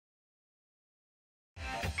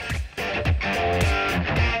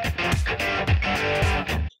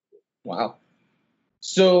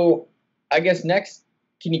So I guess next,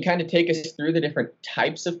 can you kind of take us through the different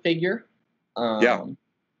types of figure? Yeah.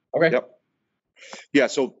 Okay. Yep. Yeah.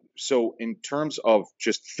 So in terms of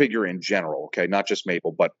just figure in general, okay, not just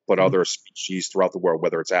maple, but other species throughout the world,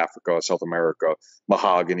 whether it's Africa, South America,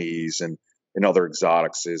 mahoganies, and other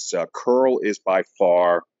exotics, is curl is by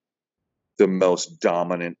far the most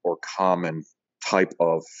dominant or common type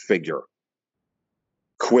of figure.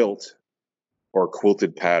 Quilt or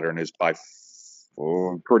quilted pattern is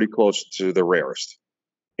pretty close to the rarest.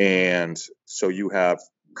 And so you have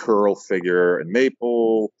curl figure and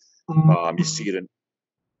maple. You see it in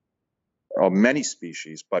many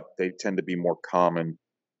species, but they tend to be more common,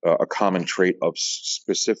 a common trait of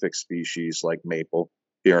specific species like maple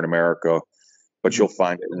here in America. But you'll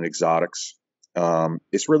find it in exotics.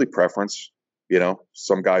 It's really preference.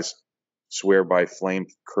 Some guys swear by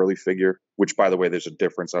flamed curly figure, which, by the way, there's a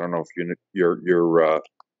difference. I don't know if your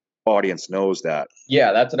audience knows that.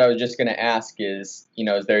 Yeah, that's what I was just going to ask is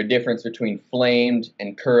there a difference between flamed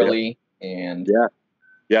and curly? Yep. And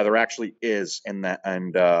yeah, there actually is.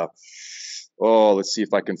 Let's see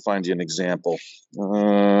if I can find you an example.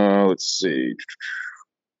 Let's see.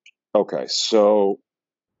 Okay, so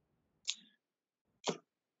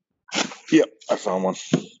yep, I found one.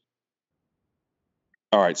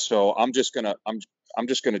 All right, so I'm just gonna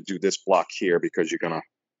do this block here because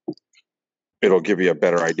it'll give you a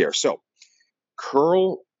better idea. So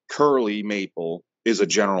curly maple is a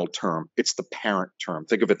general term. It's the parent term.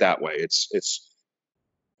 Think of it that way. It's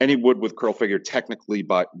any wood with curl figure technically,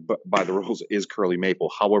 but by the rules is curly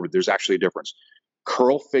maple. However, there's actually a difference.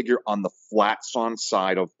 Curl figure on the flat sawn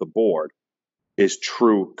side of the board is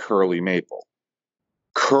true curly maple.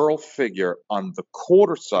 Curl figure on the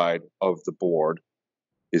quarter side of the board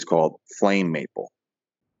is called flame maple.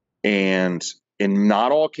 And in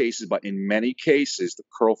not all cases, but in many cases, the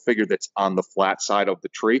curl figure that's on the flat side of the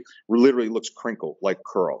tree literally looks crinkled like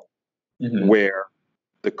curl, where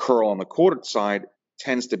the curl on the quarter side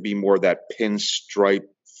tends to be more that pinstripe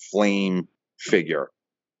flame figure.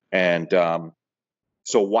 And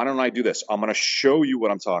so why don't I do this? I'm going to show you what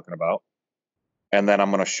I'm talking about, and then I'm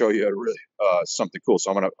going to show you really something cool. So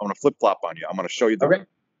I'm going to flip flop on you. I'm going to show you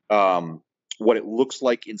what it looks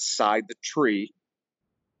like inside the tree,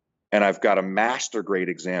 and I've got a master grade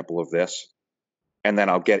example of this, and then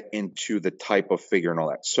I'll get into the type of figure and all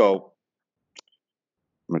that. So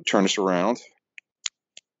I'm going to turn this around.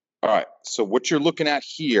 All right, so what you're looking at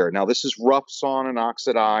here, now this is rough sawn and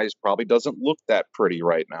oxidized, probably doesn't look that pretty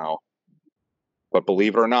right now, but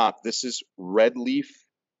believe it or not, this is red leaf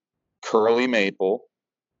curly maple.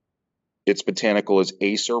 Its botanical is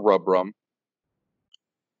Acer rubrum,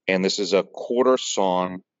 and this is a quarter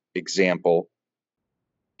sawn example.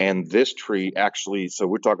 And this tree actually, so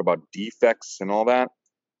we're talking about defects and all that.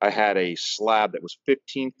 I had a slab that was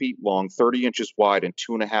 15 feet long, 30 inches wide, and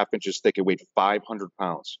 2.5 inches thick. It weighed 500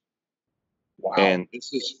 pounds. Wow. And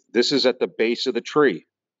this is at the base of the tree.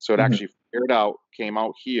 So it actually flared out, came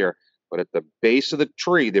out here, but at the base of the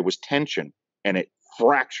tree, there was tension, and it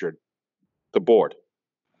fractured the board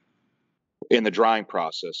in the drying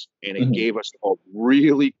process. And it gave us a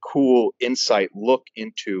really cool insight look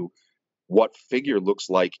into what figure looks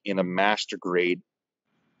like in a master grade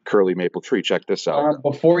curly maple tree. Check this out.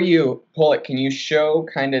 Before you pull it, can you show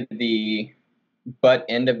kind of the butt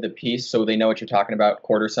end of the piece so they know what you're talking about,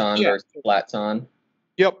 quarter sawn versus flat sawn?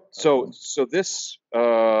 Yep. So this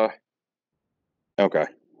okay,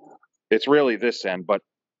 it's really this end, but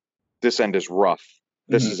this end is rough.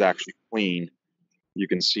 This is actually clean. You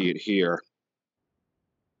can see it here.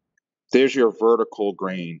 There's your vertical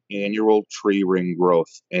grain, annual tree ring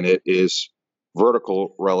growth, and it is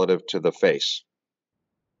vertical relative to the face.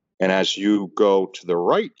 And as you go to the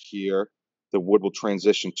right here, the wood will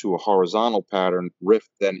transition to a horizontal pattern, rift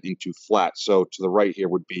then into flat. So to the right here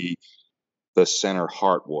would be the center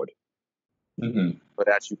heartwood. But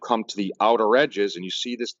as you come to the outer edges and you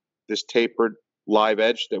see this tapered live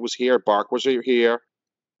edge that was here, bark was here,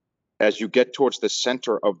 as you get towards the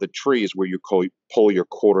center of the tree is where you pull your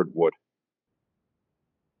quartered wood.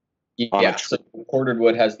 Yeah, so quartered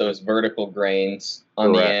wood has those vertical grains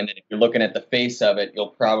on the end, and if you're looking at the face of it, you'll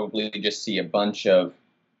probably just see a bunch of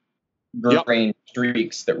grain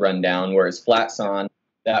streaks that run down, whereas flat sawn,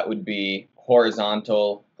 that would be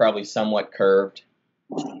horizontal, probably somewhat curved,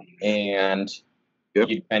 and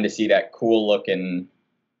you kind of see that cool looking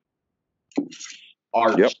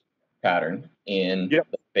arch pattern in the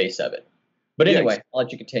face of it. But anyway, I'll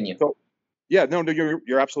let you continue. So, no,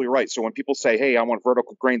 you're absolutely right. So when people say, "Hey, I want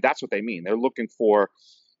vertical grain," that's what they mean. They're looking for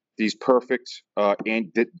these perfect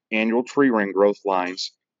annual tree ring growth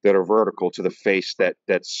lines that are vertical to the face that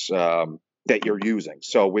that you're using.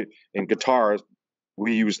 So in guitars,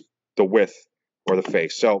 we use the width or the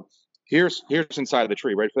face. So here's inside of the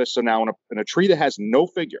tree, ready for this? So now in a tree that has no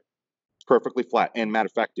figure, it's perfectly flat. And matter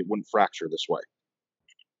of fact, it wouldn't fracture this way.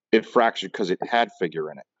 It fractured because it had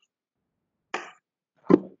figure in it.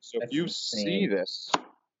 So if you see this,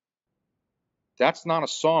 that's not a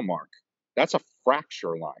saw mark. That's a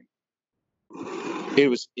fracture line. It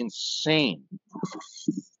was insane.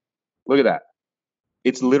 Look at that.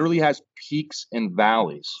 It literally has peaks and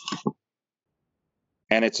valleys.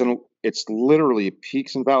 And it's literally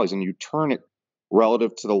peaks and valleys. And you turn it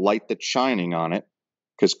relative to the light that's shining on it,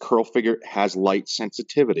 because curl figure has light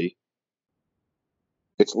sensitivity.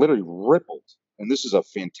 It's literally rippled. And this is a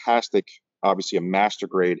fantastic, obviously a master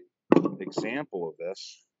grade example of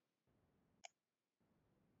this.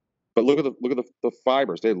 But look at the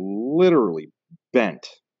fibers. They're literally bent.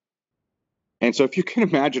 And so if you can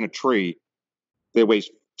imagine a tree that weighs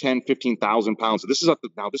 10, 15,000 pounds. This is at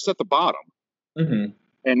the bottom. Mm-hmm.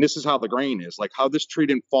 And this is how the grain is. Like, how this tree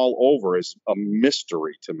didn't fall over is a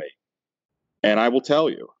mystery to me. And I will tell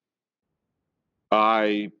you,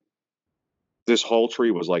 this whole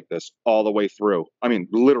tree was like this all the way through. I mean,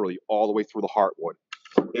 literally all the way through the heartwood.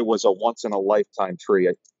 It was a once in a lifetime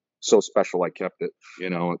tree. So special, I kept it. You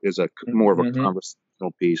know, is a more of a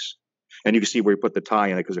conversational piece. And you can see where we put the tie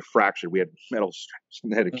in it because it fractured. We had metal strips in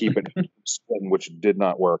there to keep it spin, which did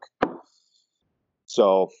not work.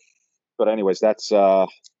 So, but anyways, that's yeah.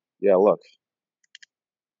 Look,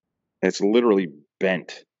 it's literally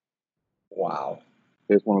bent. Wow.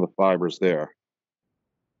 There's one of the fibers there.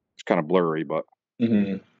 It's kind of blurry, but.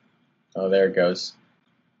 Mm-hmm. Oh, there it goes.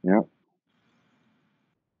 Yeah.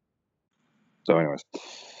 So, anyways.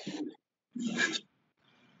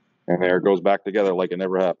 And there it goes back together like it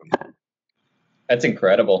never happened. That's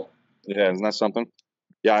incredible. Yeah, isn't that something?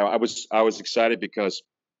 Yeah, I was excited because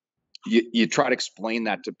you try to explain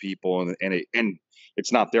that to people, and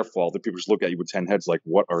it's not their fault. The people just look at you with 10 heads like,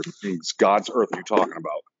 what are God's earth are you talking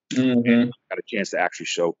about? Mm-hmm. Got a chance to actually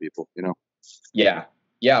show people, you know? Yeah.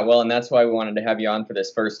 Yeah, well, and that's why we wanted to have you on for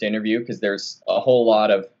this first interview, because there's a whole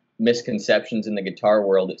lot of misconceptions in the guitar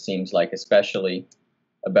world, it seems like, especially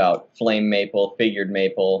about flame maple, figured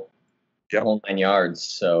maple, the whole 9 yards.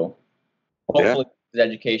 So hopefully it's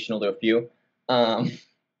educational to a few.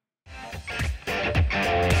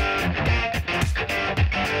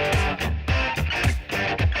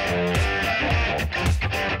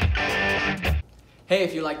 Hey,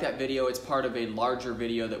 if you like that video, it's part of a larger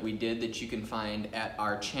video that we did that you can find at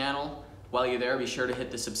our channel. While you're there, be sure to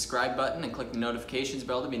hit the subscribe button and click the notifications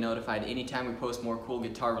bell to be notified anytime we post more cool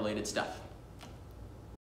guitar related stuff.